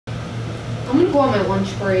I'm gonna go on my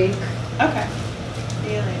lunch break. Okay.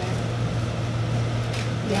 See you later.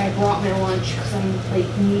 Yeah, I brought my lunch because I'm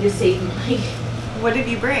like need to save money. What did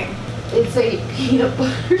you bring? It's a peanut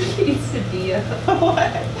butter quesadilla.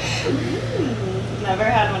 What? Never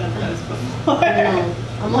had one of those before. I know.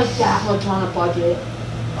 I'm like that much on a budget.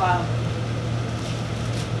 Wow.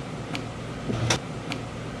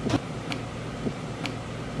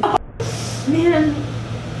 Man,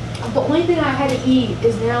 the only thing I had to eat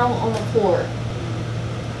is now on the floor.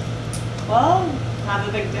 Well, have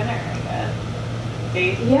a big dinner, I guess.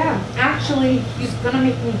 Date? Yeah, actually, he's gonna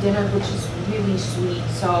make me dinner, which is really sweet,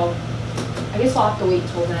 so I guess I'll have to wait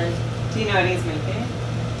till then. Do you know what he's making?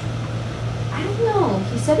 I don't know.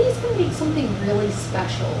 He said he's gonna make something really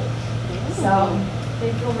special. Ooh. So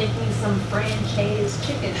maybe he'll make me some franchise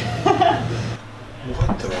chicken.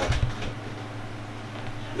 What the?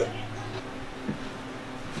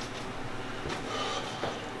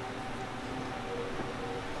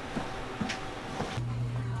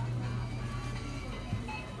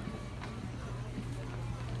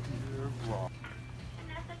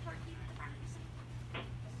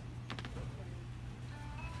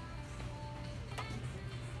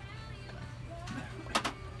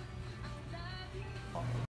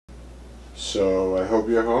 So, I hope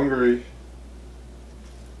you're hungry.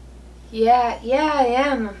 Yeah, I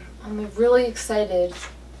am. I'm really excited.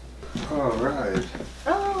 Alright.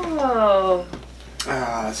 Oh.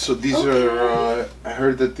 So these Okay. are, I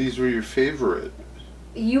heard that these were your favorite.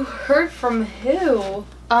 You heard from who?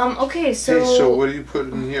 Okay, so... Hey, so what do you put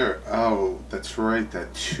in here? Oh, that's right,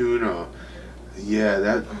 that tuna. Yeah,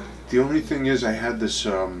 that, the only thing is I had this,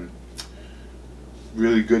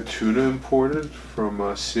 really good tuna imported from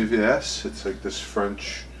CVS. It's like this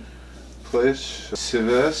French place.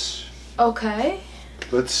 CVS. Okay.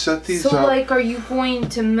 Let's set these So, up. like, are you going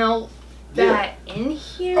to melt that in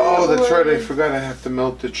here? Oh, that's or- right. I forgot I have to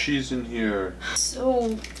melt the cheese in here.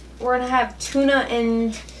 So, we're gonna have tuna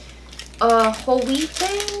and a whole wheat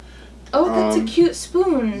thing? Oh, that's a cute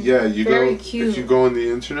spoon. Yeah, you Very go. cute. If you go on the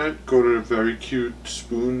internet, go to very cute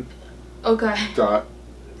spoon. Okay.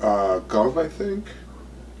 .gov, I think.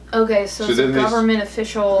 Okay, so it's a then government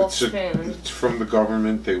official It's spoon. It's from the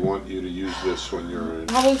government. They want you to use this when you're in.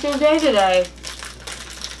 How was your day today?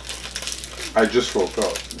 I just woke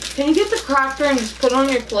up. Can you get the cracker and just put it on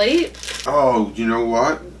your plate? Oh, you know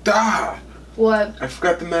what? What? I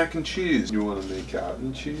forgot the mac and cheese. You want to make out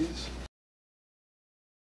and cheese?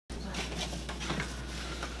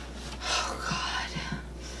 Oh, God.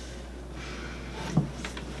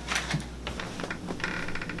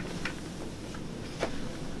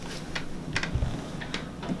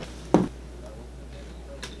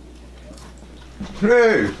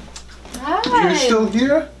 Hey, Hi. you're still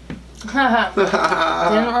here? Didn't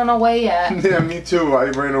run away yet. Yeah, me too. I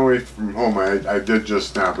ran away from home. I did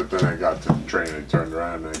just now, but then I got to the train. I turned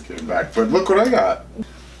around and I came back. But look what I got.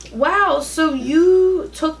 Wow, so you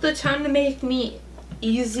took the time to make me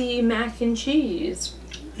easy mac and cheese.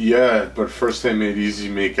 Yeah, but first I made easy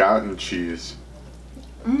make out and cheese.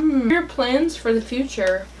 What are your plans for the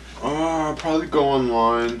future? I'll probably go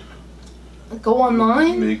online. Go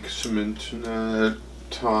online? Make some internet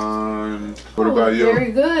time. What about you?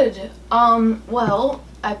 Very good. Well,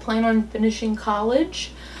 I plan on finishing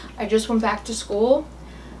college. I just went back to school.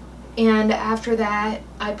 And after that,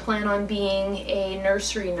 I plan on being a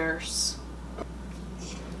nursery nurse.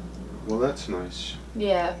 Well, that's nice.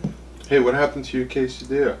 Yeah. Hey, what happened to your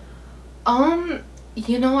quesadilla?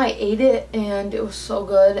 You know, I ate it and it was so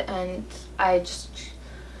good and I just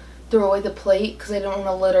threw away the plate because I don't want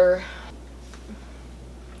to litter.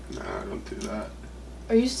 Nah, don't do that.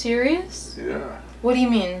 Are you serious? Yeah. What do you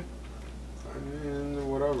mean? I mean,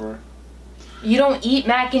 whatever. You don't eat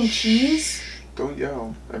mac and cheese? Shh, don't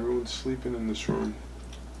yell. Everyone's sleeping in this room.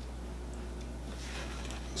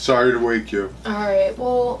 Sorry to wake you. Alright,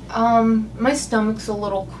 well, my stomach's a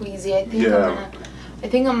little queasy. I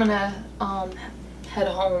think I'm gonna head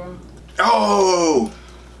home. Oh!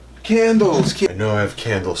 Candles! I know I have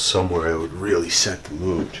candles somewhere that would really set the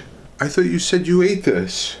mood. I thought you said you ate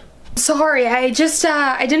this. Sorry, I just,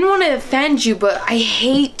 I didn't want to offend you, but I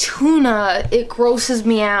hate tuna. It grosses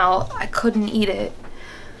me out. I couldn't eat it.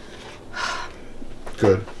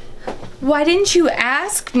 Good. Why didn't you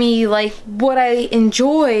ask me, like, what I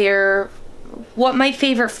enjoy or what my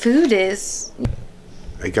favorite food is?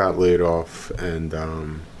 I got laid off, and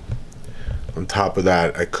on top of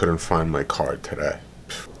that, I couldn't find my card today.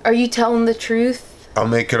 Are you telling the truth? I'll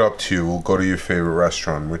make it up to you. We'll go to your favorite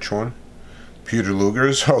restaurant. Which one? Peter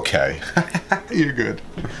Luger's? Okay. You're good.